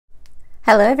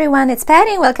Hello everyone, it's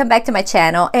Patty. Welcome back to my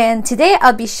channel, and today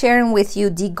I'll be sharing with you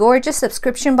the gorgeous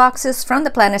subscription boxes from the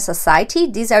Planner Society.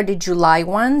 These are the July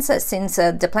ones, since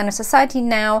the Planner Society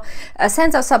now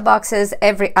sends out sub boxes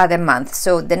every other month.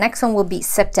 So the next one will be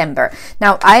September.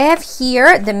 Now I have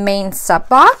here the main sub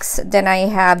box, then I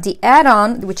have the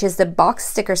add-on, which is the Box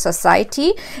Sticker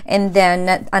Society, and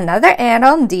then another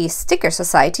add-on, the Sticker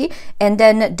Society, and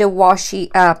then the Washi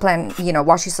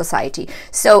Washi Society.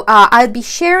 So I'll be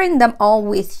sharing them all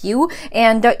with you,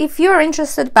 and if you're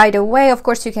interested, by the way, of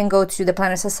course you can go to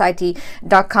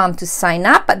theplannersociety.com to sign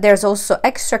up, but there's also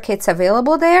extra kits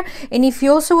available there. And if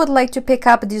you also would like to pick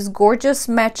up these gorgeous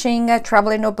matching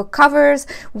traveler notebook covers,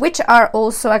 which are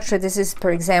also, actually this is,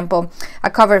 for example, a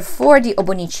cover for the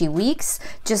Obonichi weeks,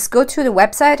 just go to the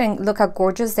website and look how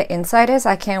gorgeous the inside is.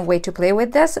 I can't wait to play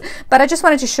with this, but I just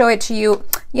wanted to show it to you,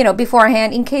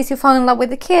 beforehand, in case you fall in love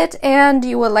with the kit and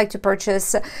you would like to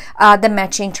purchase the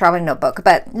matching traveler notebook.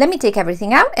 But let me take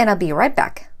everything out and I'll be right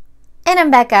back. And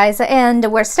I'm back, guys,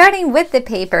 and we're starting with the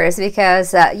papers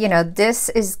because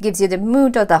this gives you the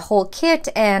mood of the whole kit.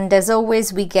 And as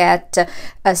always, we get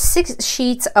 6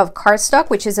 sheets of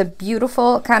cardstock, which is a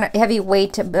beautiful kind of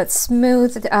heavyweight but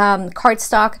smooth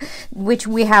cardstock, which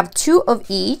we have 2 of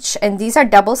each, and these are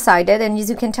double-sided, and as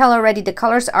you can tell already, the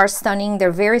colors are stunning.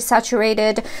 They're very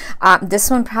saturated.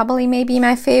 This one probably may be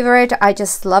my favorite. I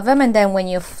just love them. And then when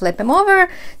you flip them over,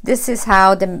 this is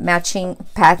how the matching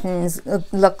patterns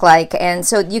look like. And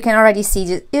so you can already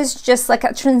see it's just like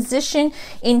a transition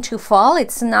into fall.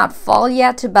 It's not fall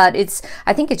yet, but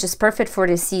I think it's just perfect for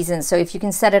this season. So if you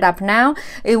can set it up now,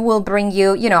 it will bring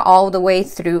you, all the way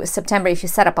through September if you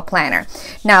set up a planner.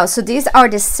 Now, so these are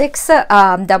the 6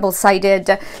 double-sided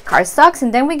cardstocks,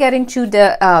 and then we get into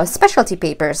the specialty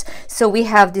papers. So we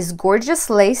have this gorgeous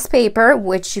lace paper,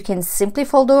 which you can simply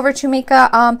fold over to make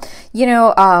a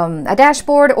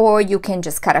dashboard, or you can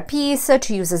just cut a piece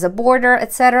to use as a border,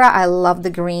 etc. I love the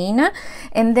green.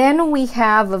 And then we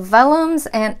have vellums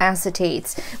and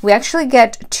acetates. We actually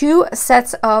get 2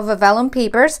 sets of vellum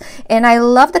papers, and I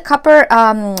love the copper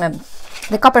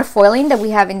foiling that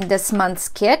we have in this month's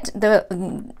kit. The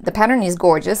pattern is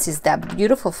gorgeous. It's that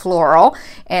beautiful floral,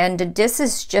 and this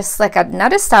is just like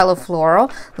another style of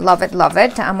floral. Love it, love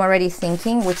it. I'm already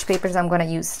thinking which papers I'm going to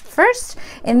use first.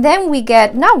 And then we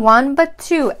get not 1 but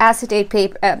 2 acetate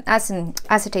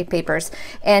papers,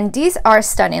 and these are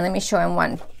stunning. Let me show them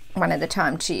one at a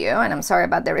time to you, and I'm sorry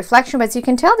about the reflection, but as you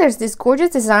can tell, there's this gorgeous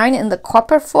design in the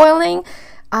copper foiling.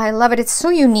 I love it. It's so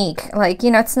unique.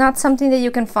 It's not something that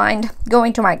you can find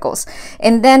going to Michael's.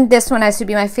 And then this one has to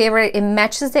be my favorite. It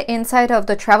matches the inside of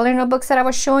the traveler notebooks that I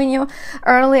was showing you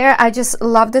earlier. I just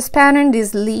love this pattern.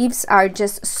 These leaves are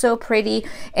just so pretty.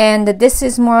 And this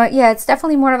is more, it's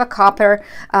definitely more of a copper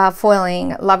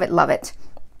foiling. Love it, love it.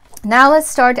 Now let's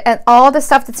start at all the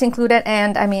stuff that's included,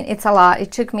 and I mean, it's a lot.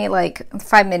 It took me like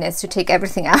 5 minutes to take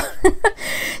everything out.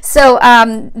 So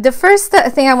the first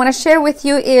thing I want to share with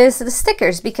you is the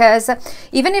stickers, because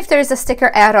even if there's a sticker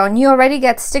add-on, you already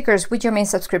get stickers with your main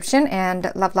subscription,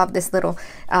 and love this little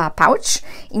pouch.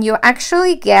 And you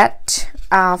actually get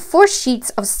 4 sheets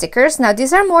of stickers. Now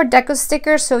these are more deco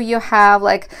stickers, so you have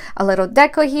like a little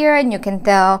deco here, and you can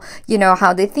tell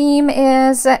how the theme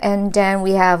is. And then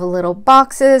we have little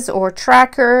boxes or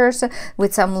trackers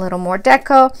with some little more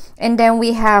deco, and then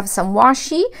we have some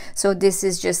washi. So this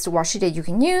is just washi that you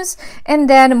can use, and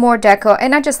then more deco,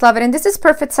 and I just love it. And this is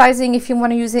perfect sizing if you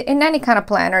want to use it in any kind of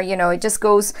planner. It just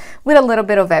goes with a little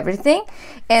bit of everything.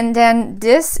 And then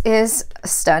this is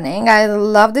stunning. I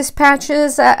love these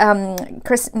patches.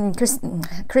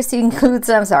 Christy includes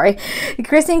them,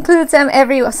 Christy includes them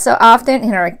every so often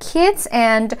in our kits,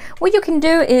 and what you can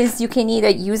do is you can either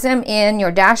use them in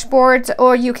your dashboards,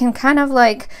 or you can kind of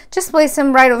like just place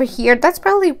them right over here. That's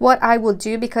probably what I will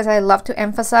do, because I love to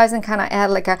emphasize and kind of add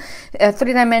like a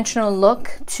 3-dimensional look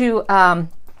to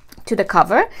the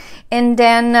cover. And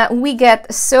then we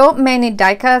get so many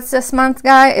die cuts this month,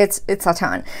 guys. It's a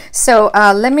ton. So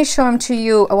let me show them to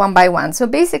you one by one. So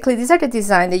basically, these are the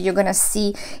design that you're gonna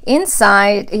see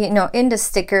inside, in the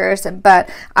stickers. But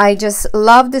I just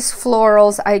love these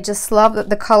florals. I just love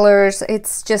the colors.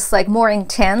 It's just like more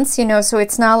intense, so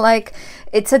it's not like,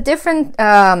 it's a different,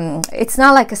 it's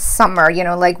not like a summer,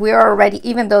 like we're already,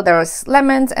 even though there's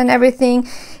lemons and everything,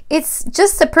 it's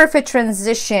just a perfect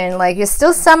transition. Like, it's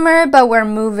still summer, but we're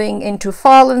moving into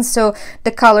fall, and so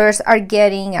the colors are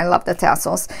getting, I love the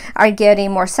tassels, are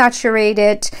getting more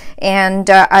saturated. And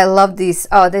I love these.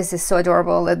 Oh, this is so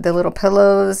adorable, the little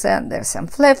pillows, and there's some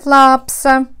flip-flops.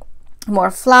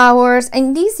 more flowers,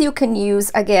 and these you can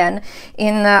use again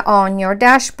in on your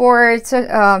dashboard.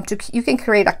 You can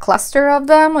create a cluster of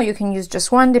them, or you can use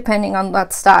just one depending on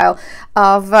what style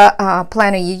of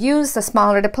planner you use. The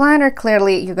smaller the planner,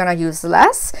 clearly you're gonna use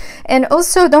less. And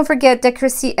also don't forget that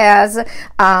Christy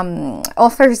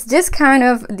offers this kind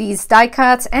of these die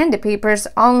cuts and the papers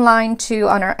online too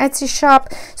on our Etsy shop.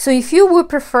 So if you would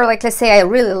prefer, like let's say I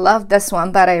really love this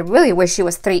one but I really wish it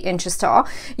was 3 inches tall,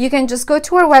 you can just go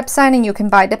to our website and you can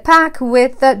buy the pack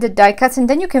with the die cuts, and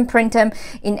then you can print them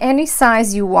in any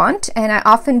size you want. And I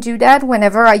often do that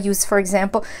whenever I use, for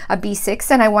example, a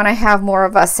B6 and I want to have more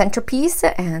of a centerpiece,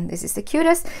 and this is the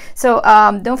cutest. So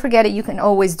don't forget it, you can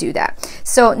always do that.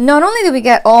 So not only do we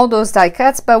get all those die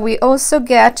cuts, but we also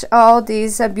get all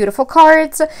these beautiful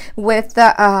cards with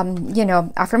you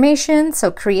know, affirmations.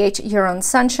 So create your own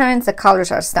sunshines. The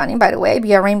colors are stunning, by the way.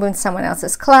 Be a rainbow in someone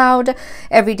else's cloud.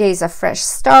 Every day is a fresh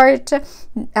start.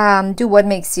 Do what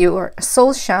makes your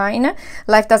soul shine.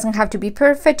 Life doesn't have to be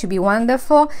perfect to be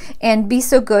wonderful, and be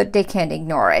so good they can't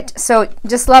ignore it. So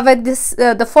just love it. This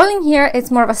the foiling here,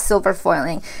 it's more of a silver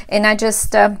foiling, and I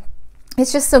just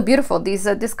it's just so beautiful.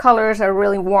 These colors are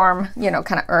really warm, you know,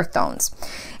 kind of earth tones.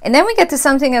 And then we get to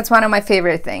something that's one of my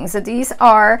favorite things. So these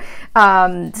are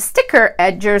the sticker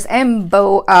edgers and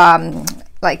bow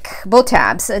bow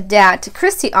tabs that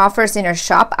Christy offers in her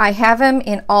shop. I have them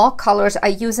in all colors. I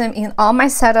use them in all my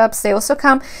setups. They also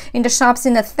come in the shops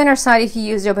in the thinner side if you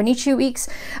use your Bonichi weeks.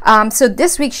 So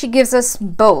this week she gives us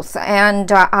both,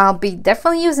 and I'll be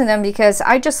definitely using them because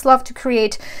I just love to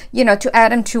create, you know, to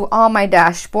add them to all my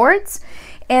dashboards.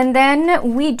 And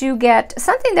then we do get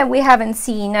something that we haven't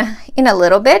seen in a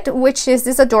little bit, which is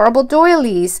these adorable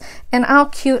doilies. And how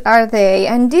cute are they?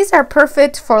 And these are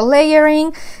perfect for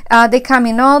layering. They come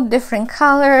in all different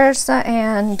colors,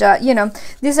 and you know,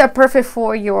 these are perfect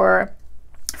for your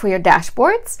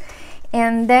dashboards.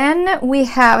 And then we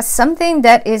have something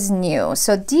that is new.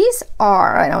 So these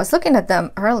are, and I was looking at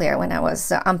them earlier when I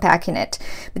was unpacking it,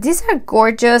 but these are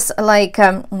gorgeous, like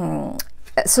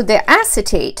so they're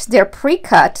acetate, they're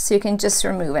pre-cut, so you can just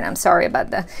remove it. I'm sorry about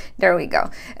that. There we go.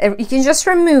 You can just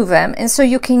remove them, and so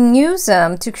you can use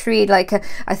them to create like a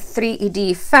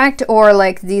 3D effect, or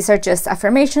like these are just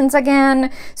affirmations again.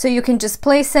 So you can just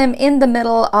place them in the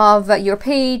middle of your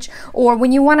page, or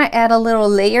when you want to add a little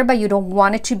layer but you don't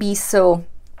want it to be so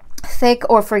thick,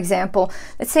 or for example,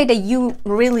 let's say that you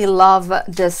really love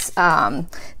this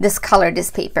this color,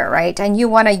 this paper, right, and you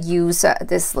want to use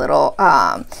this little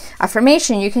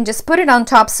affirmation, you can just put it on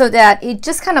top so that it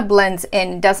just kind of blends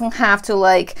in. It doesn't have to,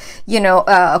 like, you know,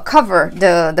 cover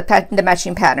the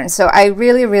matching pattern. So I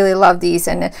really love these.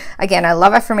 And again, I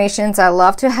love affirmations. I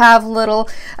love to have little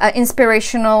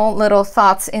inspirational little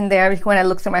thoughts in there when I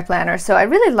look through my planner. So I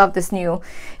really love this new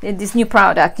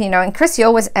product, you know, and Christy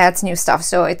always adds new stuff,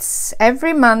 so it's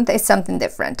every month is something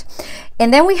different.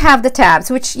 And then we have the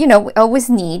tabs, which, you know, we always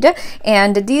need.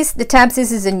 And the tabs,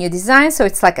 this is a new design, so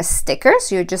it's like a sticker.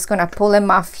 So you're just gonna pull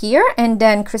them off here, and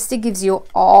then Christy gives you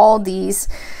all these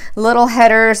little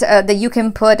headers that you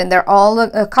can put, and they're all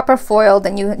copper foiled,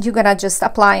 and you're gonna just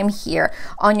apply them here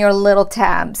on your little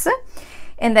tabs.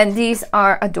 And then these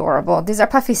are adorable. These are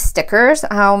puffy stickers.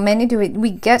 How many do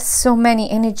we get? So many,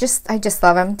 and I just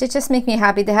love them. They just make me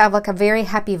happy. They have like a very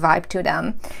happy vibe to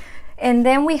them. And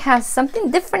then we have something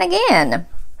different again.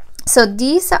 So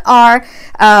these are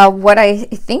what I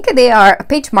think they are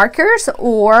page markers,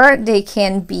 or they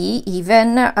can be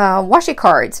even washi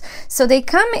cards. So they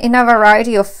come in a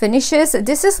variety of finishes.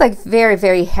 This is like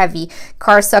very heavy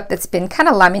cardstock that's been kind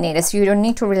of laminated, so you don't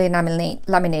need to really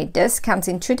laminate this. Comes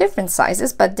in 2 different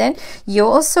sizes, but then you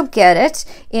also get it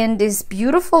in this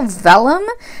beautiful vellum,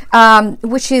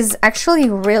 which is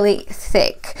actually really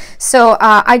thick. So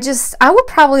I would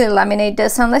probably laminate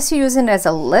this unless you use it as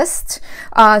a list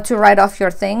to write off your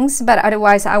things, but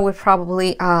otherwise I would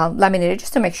probably laminate it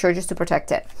just to make sure, just to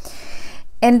protect it.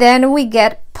 And then we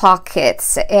get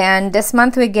pockets, and this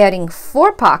month we're getting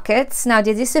 4 pockets. Now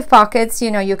the adhesive pockets,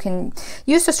 you know, you can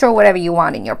use to store whatever you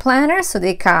want in your planner. So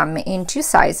they come in 2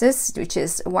 sizes, which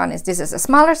is this is a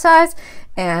smaller size,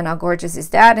 and how gorgeous is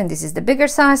that, and this is the bigger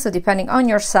size. So depending on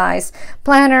your size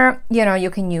planner, you know,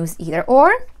 you can use either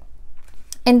or.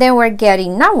 And then we're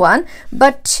getting not 1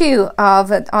 but 2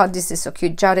 of, oh, this is so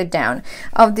cute, jotted down,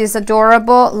 of these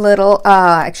adorable little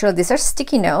actually these are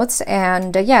sticky notes,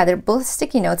 and yeah, they're both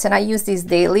sticky notes, and I use these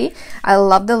daily. I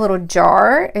love the little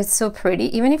jar. It's so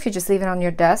pretty, even if you just leave it on your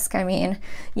desk. I mean,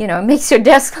 you know, it makes your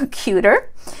desk look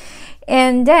cuter.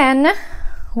 And then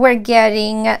we're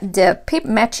getting the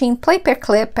matching paper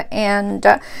clip and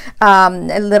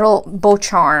a little bow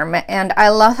charm. And I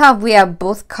love how we have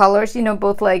both colors, you know,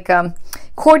 both like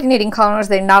coordinating colors.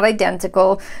 They're not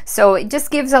identical, so it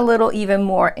just gives a little even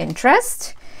more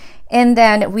interest. And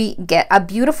then we get a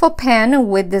beautiful pen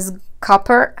with this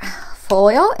copper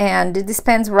foil, and it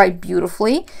dispense right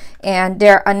beautifully, and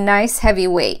they're a nice heavy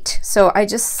weight. So I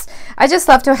just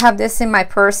love to have this in my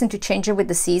purse and to change it with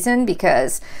the season,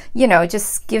 because you know, it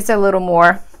just gives a little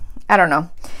more, I don't know,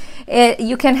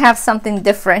 you can have something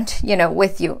different, you know,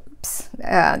 with you.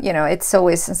 You know, it's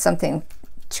always something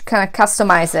to kind of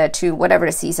customize it to whatever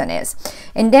the season is.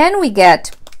 And then we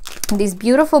get this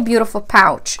beautiful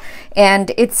pouch,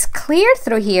 and it's clear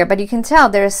through here, but you can tell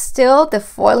there's still the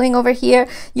foiling over here.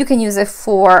 You can use it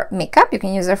for makeup, you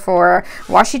can use it for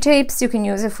washi tapes, you can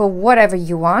use it for whatever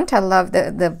you want. I love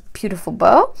the beautiful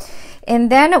bow.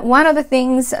 And then one of the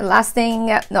things, last thing,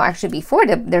 no, actually before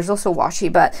there's also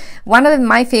washi, but one of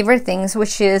my favorite things,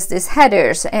 which is this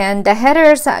headers. And the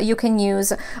headers you can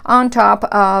use on top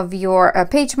of your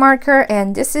page marker,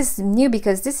 and this is new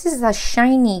because this is a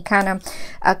shiny kind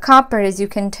of copper, as you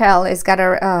can tell. It's got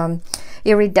a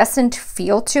iridescent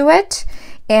feel to it.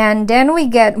 And then we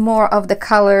get more of the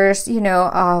colors, you know,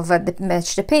 of the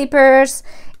matched papers.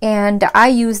 And I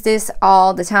use this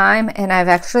all the time, and I've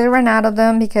actually run out of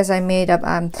them because I made up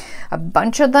a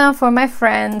bunch of them for my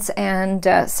friends, and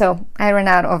so I ran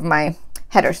out of my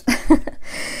headers.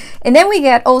 And then we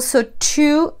get also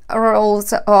 2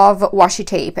 rolls of washi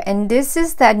tape, and this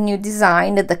is that new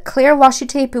design, the clear washi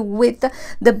tape with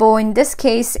the bow. In this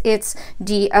case, it's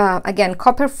the again,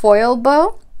 copper foil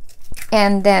bow.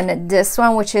 And then this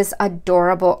one, which is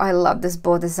adorable. I love this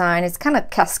bow design. It's kind of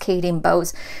cascading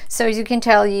bows, so as you can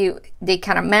tell, they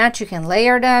kind of match. You can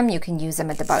layer them, you can use them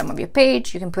at the bottom of your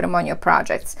page, you can put them on your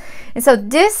projects. And so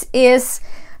this is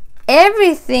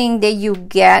everything that you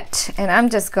get, and I'm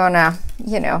just gonna,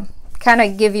 you know, kind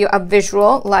of give you a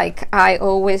visual like I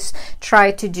always try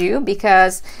to do,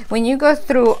 because when you go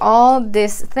through all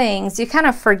these things, you kind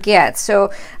of forget.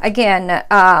 So again,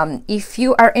 if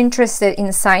you are interested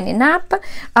in signing up,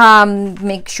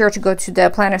 make sure to go to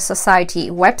the Planner Society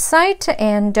website,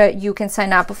 and you can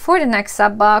sign up for the next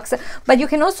sub box. But you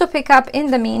can also pick up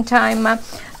in the meantime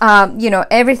you know,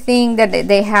 everything that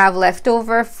they have left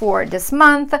over for this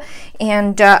month.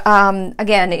 And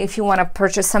again, if you want to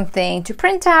purchase something to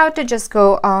print out, just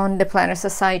go on the Planner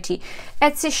Society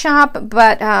Etsy shop.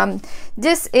 But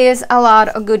this is a lot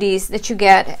of goodies that you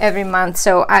get every month,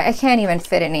 so I can't even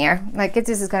fit in here. Like,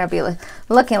 this is gonna be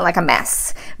looking like a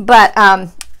mess, but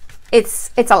it's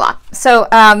a lot. So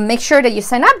make sure that you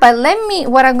sign up. But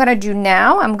what I'm gonna do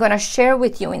now, I'm gonna share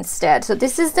with you instead. So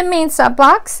this is the main sub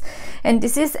box, and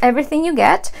this is everything you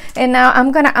get. And now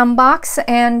I'm gonna unbox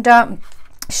and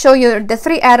show you the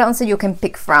 3 add-ons that you can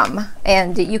pick from,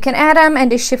 and you can add them and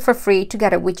they ship for free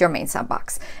together with your main sub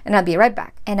box. And I'll be right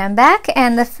back. And I'm back,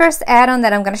 and the first add-on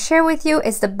that I'm going to share with you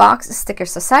is the Box Sticker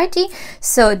Society.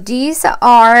 So these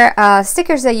are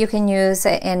stickers that you can use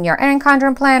in your Erin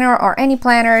Condren planner, or any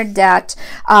planner that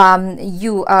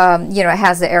you know,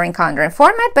 has the Erin Condren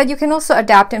format, but you can also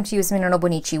adapt them to use Minono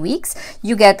Bonichi weeks.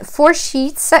 You get 4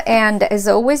 sheets, and as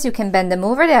always, you can bend them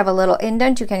over. They have a little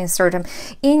indent. You can insert them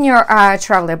in your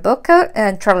traveler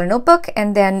notebook.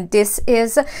 And then this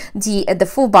is the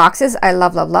full boxes. I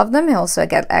love them. I also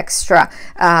get extra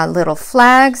little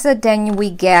flags. Then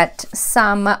we get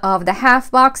some of the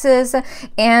half boxes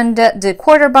and the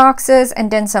quarter boxes, and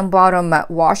then some bottom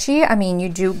washi. I mean, you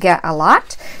do get a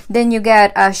lot. Then you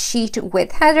get a sheet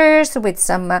with headers with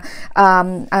some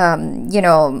you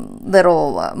know,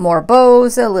 little more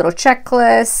bows, a little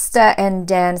checklist, and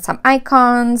then some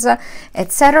icons,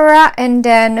 etc. And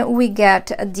then we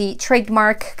get the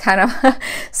trademark kind of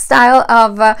style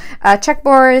of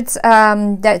checkboards,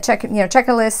 that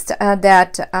checklist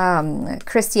that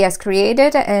Christy has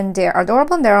created, and they're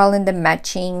adorable. They're all in the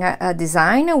matching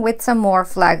design with some more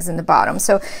flags in the bottom.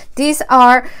 So these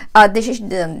are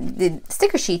the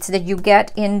sticker sheets that you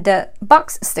get in the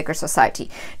Box Sticker Society.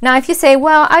 Now, if you say,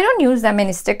 well, I don't use that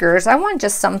many stickers, I want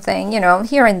just something, you know,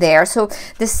 here and there, so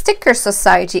the Sticker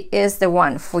Society is the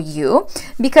one for you,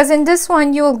 because in this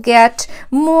one you'll get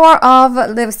more of,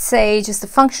 let's say, just the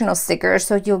functional stickers.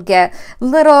 So you'll get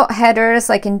little headers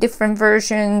like in different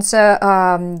versions,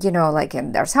 you know, like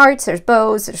there's hearts, there's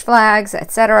bows, there's flags,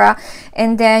 etc.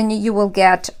 And then you will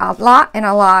get a lot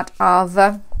of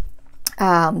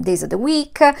days of the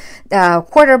week,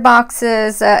 quarter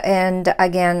boxes, and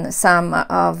again some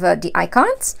of the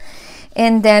icons.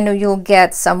 And then you'll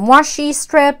get some washi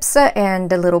strips and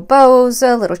the little bows,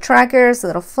 little trackers,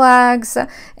 little flags,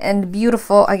 and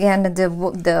beautiful, again,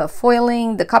 the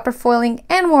foiling, the copper foiling,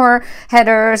 and more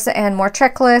headers and more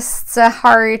checklists,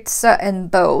 hearts, and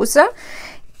bows.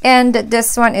 And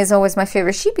this one is always my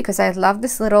favorite sheet because I love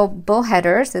this little bow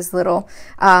headers, this little,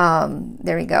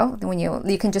 there we go. When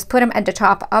you can just put them at the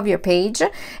top of your page.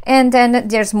 And then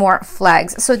there's more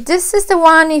flags. So this is the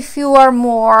one if you are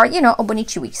more, you know,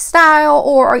 Obonichiwi style,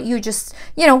 or you just,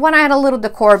 you know, want to add a little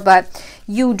decor, but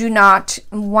you do not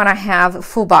want to have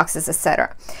full boxes,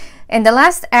 etc. And the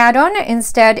last add-on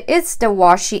instead is the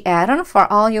washi add-on for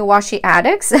all your washi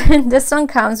addicts. And this one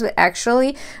comes with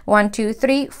actually 1, 2,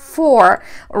 3, 4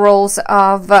 rolls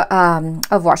of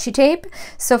washi tape.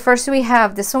 So first we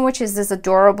have this one, which is this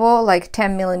adorable like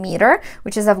 10 millimeter,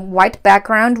 which is a white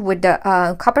background with the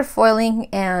copper foiling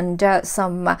and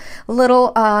some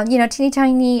little, you know, teeny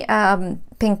tiny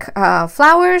pink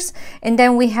flowers. And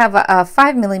then we have a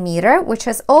 5 millimeter, which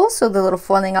has also the little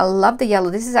foiling. I love the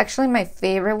yellow. This is actually my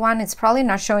favorite one. It's probably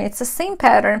not showing. It's the same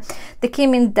pattern that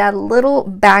came in that little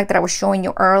bag that I was showing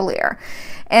you earlier.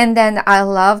 And then I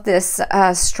love this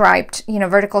striped, you know,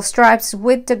 vertical stripes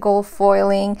with the gold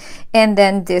foiling. And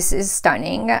then this is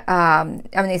stunning. I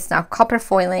mean, it's now copper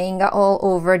foiling all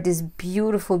over this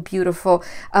beautiful, beautiful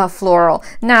floral.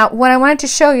 Now, what I wanted to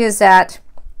show you is that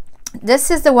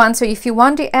this is the one, so if you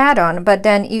want the add-on, but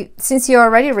then since you're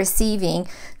already receiving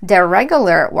the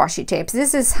regular washi tapes,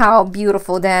 this is how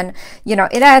beautiful then, you know,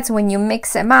 it adds when you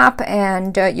mix them up,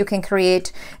 and you can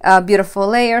create a beautiful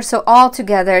layer. So all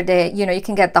together, you know, you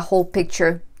can get the whole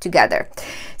picture together.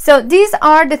 So these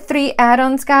are the 3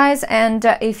 add-ons, guys, and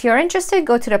if you're interested,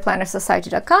 go to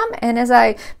theplannersociety.com. And as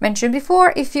I mentioned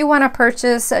before, if you want to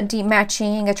purchase the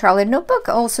matching Charlotte notebook,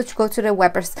 also to go to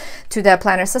the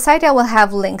Planner Society, I will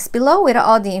have links below with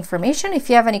all the information. If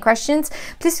you have any questions,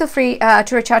 please feel free to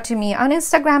reach out to me on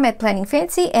Instagram at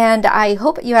PlanningFancy, and I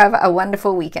hope you have a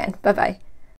wonderful weekend. Bye-bye.